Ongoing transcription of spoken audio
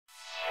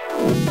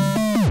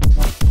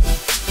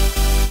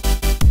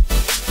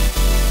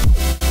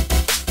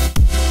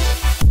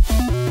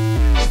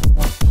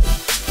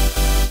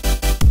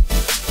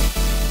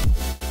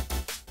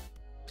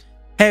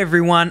Hey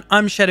everyone,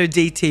 I'm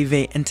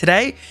ShadowDTV and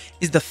today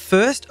is the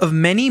first of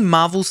many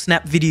Marvel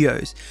Snap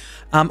videos.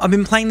 I've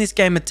been playing this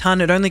game a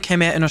ton. It only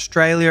came out in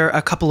Australia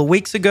a couple of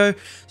weeks ago,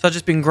 so I've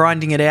just been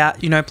grinding it out,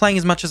 playing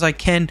as much as I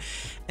can.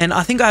 And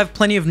I think I have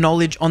plenty of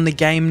knowledge on the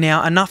game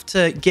now, enough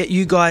to get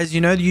you guys,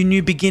 you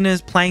new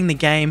beginners playing the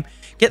game,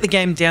 get the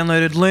game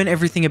downloaded, learn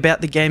everything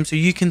about the game so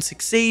you can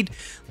succeed,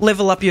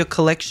 level up your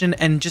collection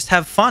and just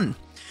have fun.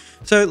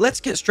 So let's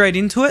get straight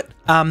into it.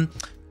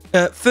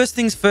 First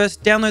things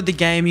first, download the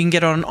game. You can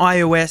get it on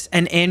iOS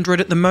and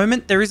Android at the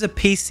moment. There is a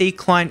PC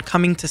client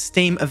coming to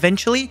Steam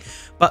eventually,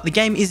 but the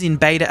game is in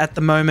beta at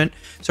the moment.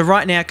 So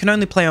right now, it can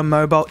only play on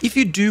mobile. If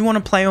you do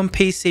want to play on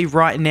PC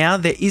right now,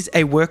 there is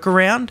a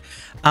workaround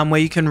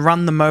where you can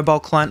run the mobile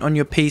client on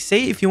your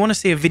PC. If you want to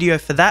see a video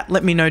for that,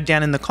 let me know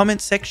down in the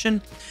comments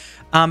section.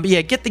 But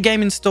yeah, get the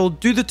game installed,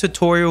 do the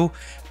tutorial.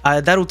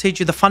 That'll teach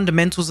you the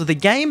fundamentals of the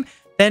game.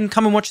 Then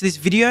come and watch this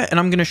video and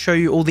I'm going to show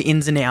you all the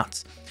ins and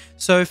outs.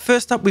 So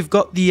first up, we've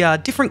got the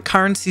different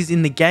currencies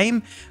in the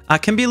game.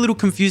 Can be a little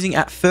confusing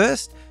at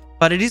first,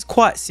 but it is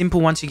quite simple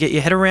once you get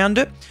your head around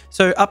it.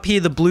 So up here,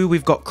 the blue,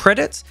 we've got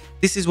credits.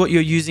 This is what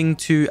you're using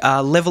to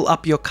level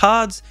up your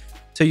cards.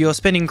 So you're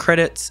spending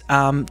credits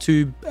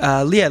to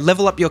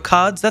level up your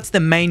cards. That's the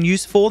main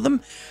use for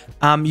them.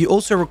 You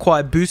also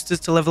require boosters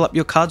to level up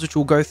your cards, which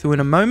we'll go through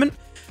in a moment.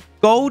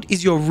 Gold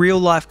is your real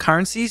life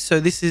currency. So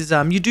this is,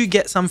 you do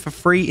get some for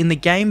free in the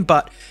game,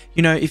 but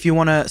if you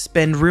want to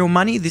spend real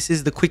money, this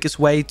is the quickest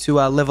way to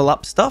level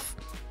up stuff.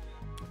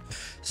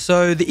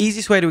 So the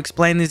easiest way to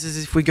explain this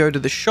is if we go to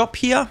the shop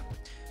here.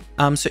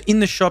 So in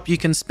the shop, you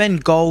can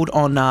spend gold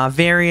on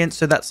variants.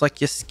 So that's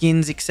like your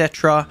skins,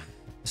 etc.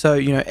 So,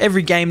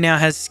 every game now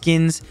has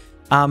skins.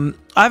 I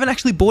haven't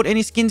actually bought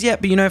any skins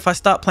yet, but if I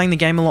start playing the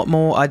game a lot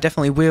more, I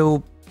definitely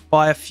will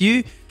buy a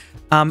few.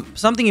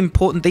 Something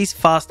important, these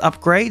fast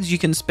upgrades, you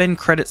can spend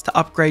credits to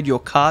upgrade your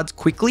cards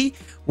quickly.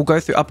 We'll go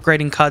through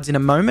upgrading cards in a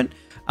moment.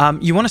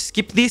 You want to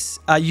skip this,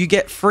 you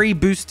get free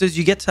boosters,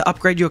 you get to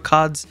upgrade your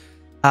cards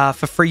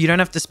for free. You don't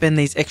have to spend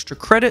these extra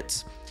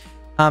credits.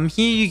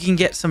 Here you can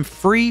get some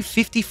free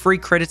 50 free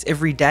credits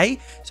every day.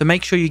 So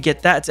make sure you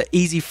get that. It's an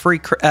easy free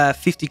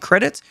 50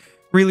 credits.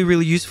 Really,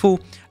 really useful.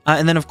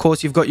 And then of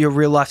course you've got your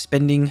real life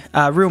spending,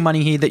 real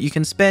money here that you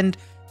can spend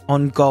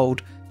on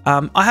gold.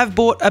 I have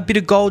bought a bit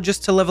of gold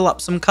just to level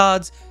up some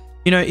cards.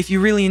 If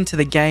you're really into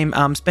the game,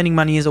 spending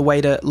money is a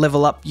way to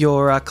level up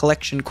your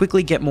collection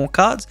quickly, get more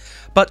cards.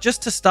 But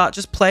just to start,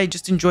 just play,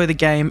 just enjoy the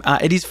game.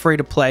 It is free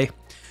to play.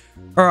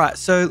 All right,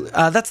 so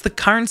that's the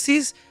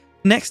currencies.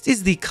 Next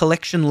is the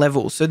collection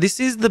level. So this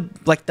is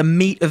the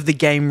meat of the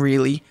game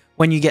really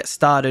when you get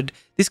started.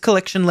 This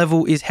collection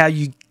level is how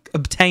you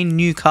obtain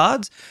new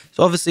cards.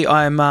 So obviously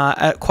I'm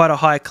at quite a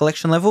high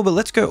collection level, but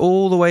let's go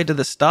all the way to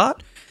the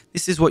start.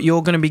 This is what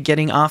you're going to be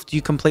getting after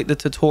you complete the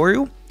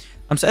tutorial.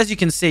 So as you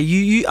can see,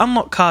 you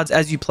unlock cards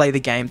as you play the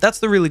game. That's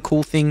the really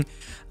cool thing.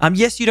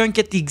 Yes, you don't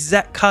get the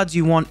exact cards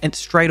you want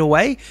straight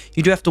away.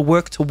 You do have to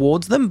work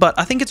towards them, but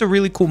I think it's a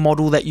really cool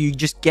model that you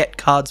just get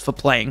cards for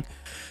playing.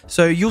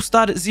 So you'll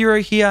start at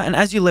 0 here, and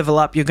as you level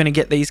up, you're going to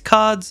get these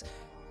cards.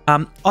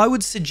 I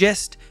would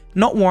suggest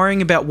not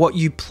worrying about what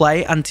you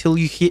play until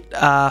you hit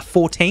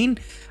 14.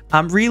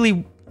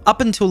 Really, up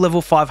until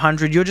level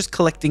 500, you're just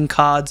collecting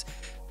cards.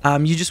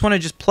 You just want to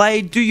just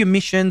play, do your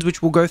missions,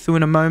 which we'll go through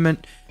in a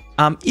moment.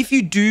 If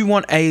you do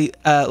want a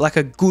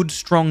good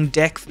strong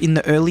deck in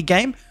the early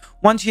game,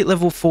 once you hit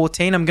level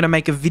 14, I'm going to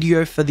make a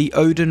video for the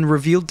Odin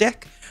reveal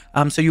deck.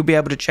 So you'll be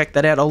able to check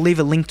that out. I'll leave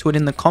a link to it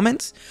in the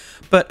comments.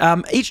 But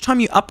each time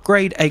you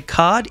upgrade a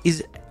card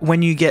is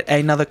when you get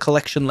another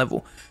collection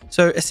level.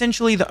 So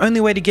essentially, the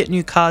only way to get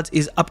new cards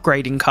is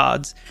upgrading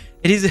cards.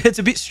 It's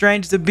a bit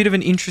strange. It's a bit of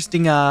an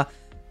interesting, I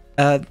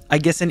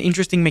guess, an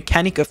interesting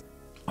mechanic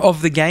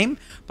of the game,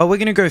 but we're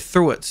going to go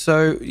through it.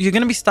 So you're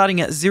going to be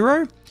starting at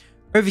 0.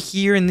 Over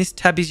here in this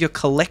tab is your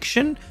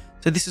collection.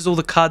 So this is all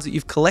the cards that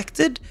you've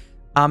collected.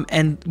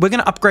 And we're going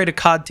to upgrade a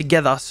card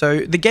together. So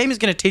the game is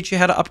going to teach you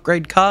how to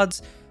upgrade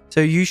cards. So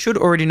you should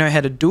already know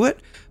how to do it.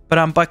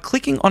 But by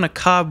clicking on a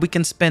card, we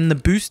can spend the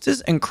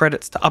boosters and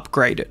credits to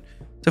upgrade it.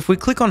 So if we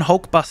click on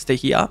Hulkbuster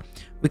here,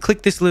 we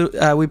click this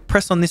little, we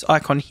press on this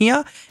icon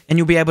here, and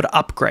you'll be able to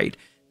upgrade.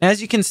 Now, as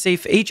you can see,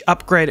 for each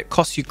upgrade, it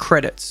costs you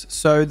credits.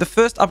 So the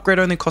first upgrade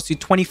only costs you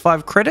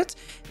 25 credits,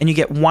 and you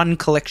get 1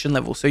 collection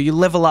level. So you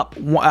level up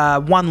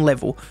 1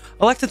 level.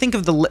 I like to think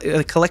of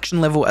the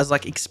collection level as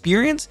like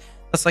experience.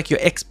 That's like your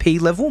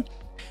XP level.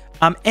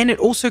 And it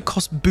also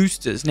costs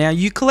boosters. Now,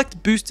 you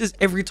collect boosters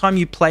every time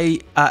you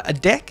play a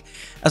deck.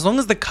 As long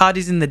as the card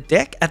is in the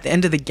deck, at the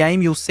end of the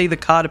game, you'll see the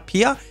card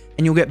appear,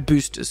 and you'll get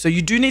boosters. So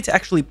you do need to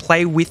actually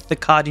play with the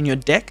card in your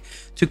deck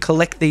to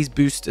collect these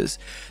boosters.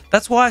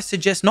 That's why I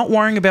suggest not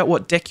worrying about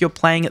what deck you're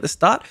playing at the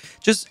start.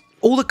 Just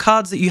all the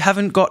cards that you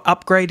haven't got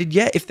upgraded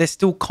yet, if they're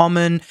still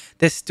common,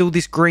 there's still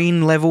this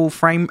green level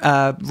frame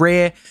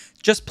rare,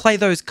 just play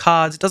those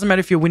cards. It doesn't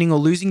matter if you're winning or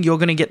losing, you're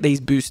going to get these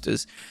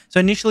boosters.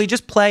 So initially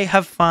just play,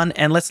 have fun,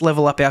 and let's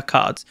level up our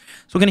cards.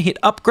 So we're going to hit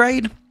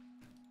upgrade.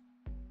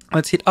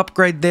 Let's hit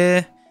upgrade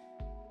there.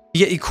 You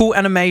get your cool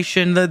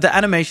animation. The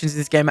animations in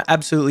this game are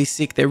absolutely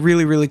sick. They're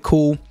really, really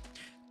cool.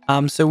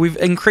 So we've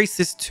increased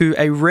this to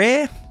a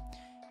rare,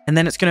 and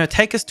then it's going to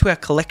take us to our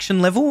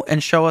collection level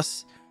and show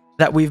us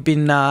that we've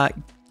been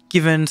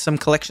given some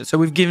collection. So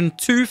we've given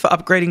 2 for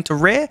upgrading to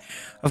rare.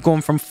 I've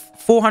gone from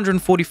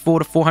 444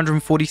 to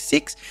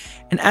 446.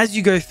 And as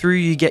you go through,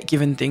 you get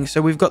given things.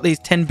 So we've got these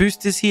 10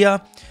 boosters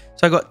here.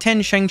 So I got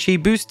 10 Shang-Chi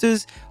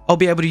boosters. I'll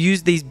be able to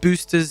use these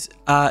boosters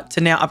to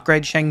now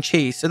upgrade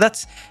Shang-Chi. So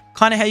that's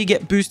kind of how you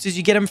get boosters.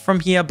 You get them from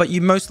here, but you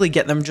mostly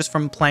get them just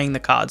from playing the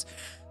cards.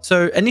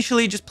 So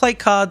initially, just play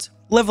cards,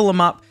 level them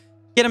up,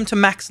 get them to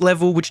max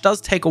level, which does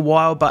take a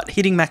while, but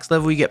hitting max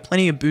level, you get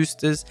plenty of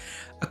boosters.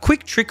 A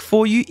quick trick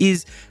for you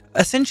is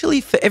essentially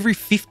for every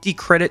 50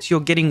 credits, you're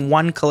getting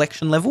 1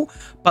 collection level,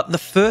 but the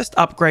first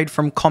upgrade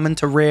from common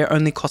to rare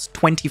only costs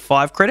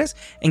 25 credits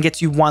and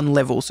gets you 1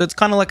 level. So it's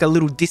kind of like a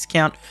little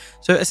discount.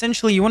 So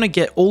essentially, you want to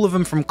get all of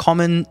them from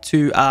common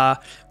to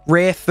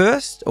rare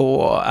first,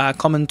 or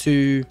common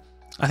to,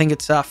 I think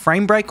it's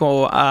frame break,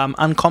 or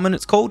uncommon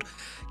it's called.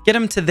 Get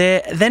them to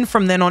there. Then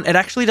from then on, it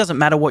actually doesn't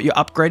matter what you're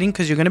upgrading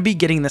because you're going to be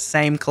getting the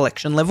same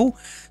collection level.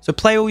 So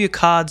play all your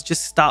cards,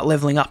 just start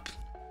leveling up.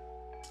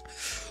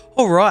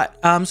 All right,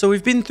 so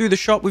we've been through the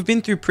shop. We've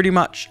been through pretty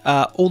much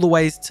all the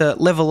ways to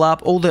level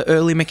up, all the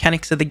early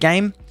mechanics of the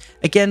game.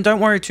 Again, don't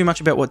worry too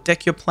much about what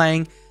deck you're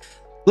playing.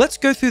 Let's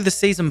go through the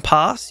season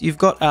pass. You've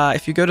got,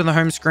 if you go to the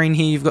home screen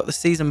here, you've got the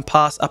season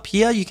pass up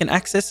here. You can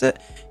access it.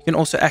 You can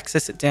also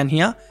access it down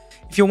here.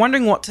 If you're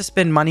wondering what to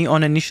spend money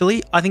on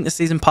initially, I think the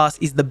season pass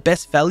is the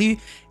best value.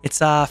 It's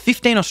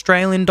 15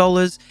 Australian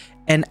dollars,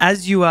 and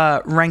as you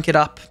rank it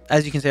up,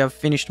 as you can see, I've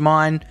finished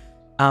mine.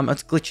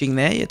 It's glitching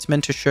there. It's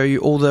meant to show you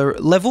all the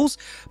levels,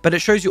 but it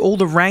shows you all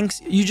the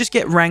ranks. You just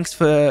get ranks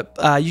for,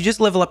 you just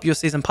level up your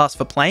season pass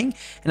for playing.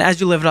 And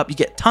as you level up, you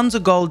get tons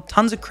of gold,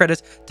 tons of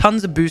credits,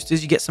 tons of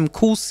boosters. You get some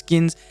cool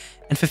skins.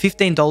 And for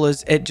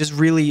 $15, it just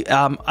really,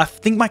 I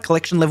think my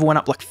collection level went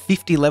up like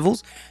 50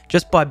 levels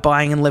just by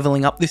buying and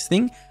leveling up this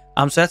thing.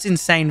 So that's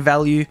insane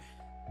value.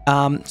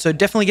 So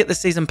definitely get the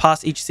season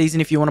pass each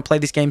season if you want to play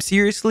this game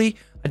seriously.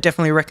 I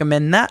definitely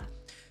recommend that.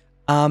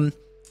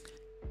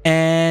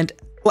 And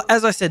well,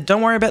 as I said,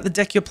 don't worry about the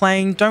deck you're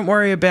playing. Don't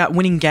worry about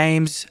winning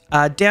games.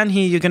 Down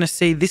here, you're going to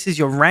see this is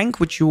your rank,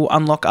 which you will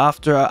unlock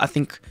after, I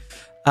think,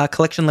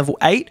 collection level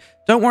 8.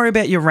 Don't worry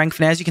about your rank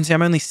for now. As you can see,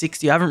 I'm only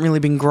 60. I haven't really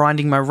been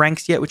grinding my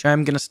ranks yet, which I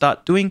am going to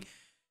start doing.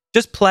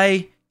 Just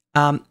play,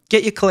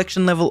 get your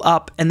collection level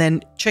up, and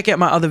then check out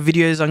my other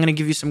videos. I'm going to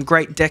give you some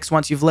great decks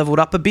once you've leveled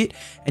up a bit,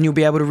 and you'll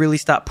be able to really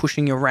start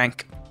pushing your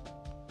rank.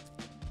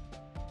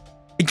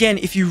 Again,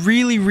 if you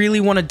really, really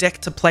want a deck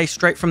to play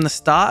straight from the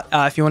start,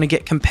 if you want to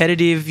get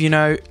competitive, you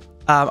know,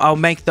 I'll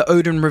make the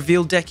Odin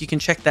reveal deck. You can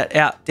check that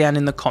out down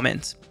in the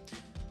comments.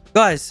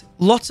 Guys,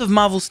 lots of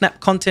Marvel Snap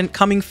content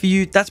coming for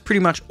you. That's pretty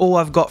much all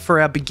I've got for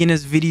our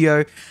beginners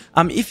video.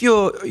 If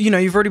you're,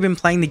 you've already been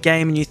playing the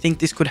game and you think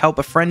this could help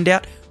a friend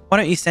out, why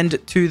don't you send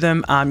it to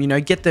them,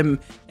 get them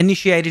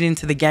initiated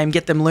into the game,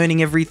 get them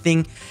learning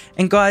everything.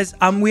 And guys,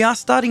 we are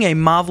starting a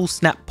Marvel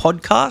Snap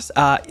podcast.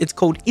 It's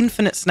called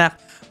Infinite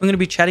Snap. We're going to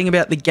be chatting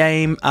about the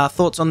game,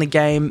 thoughts on the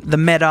game, the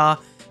meta,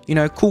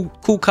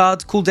 cool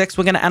cards, cool decks.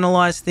 We're going to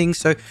analyze things.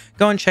 So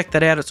go and check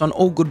that out. It's on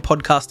all good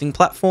podcasting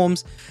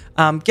platforms.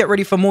 Get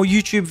ready for more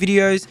YouTube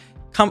videos.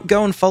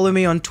 Go and follow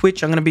me on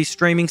Twitch. I'm going to be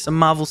streaming some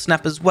Marvel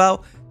Snap as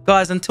well.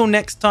 Guys, until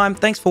next time,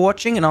 thanks for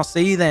watching and I'll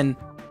see you then.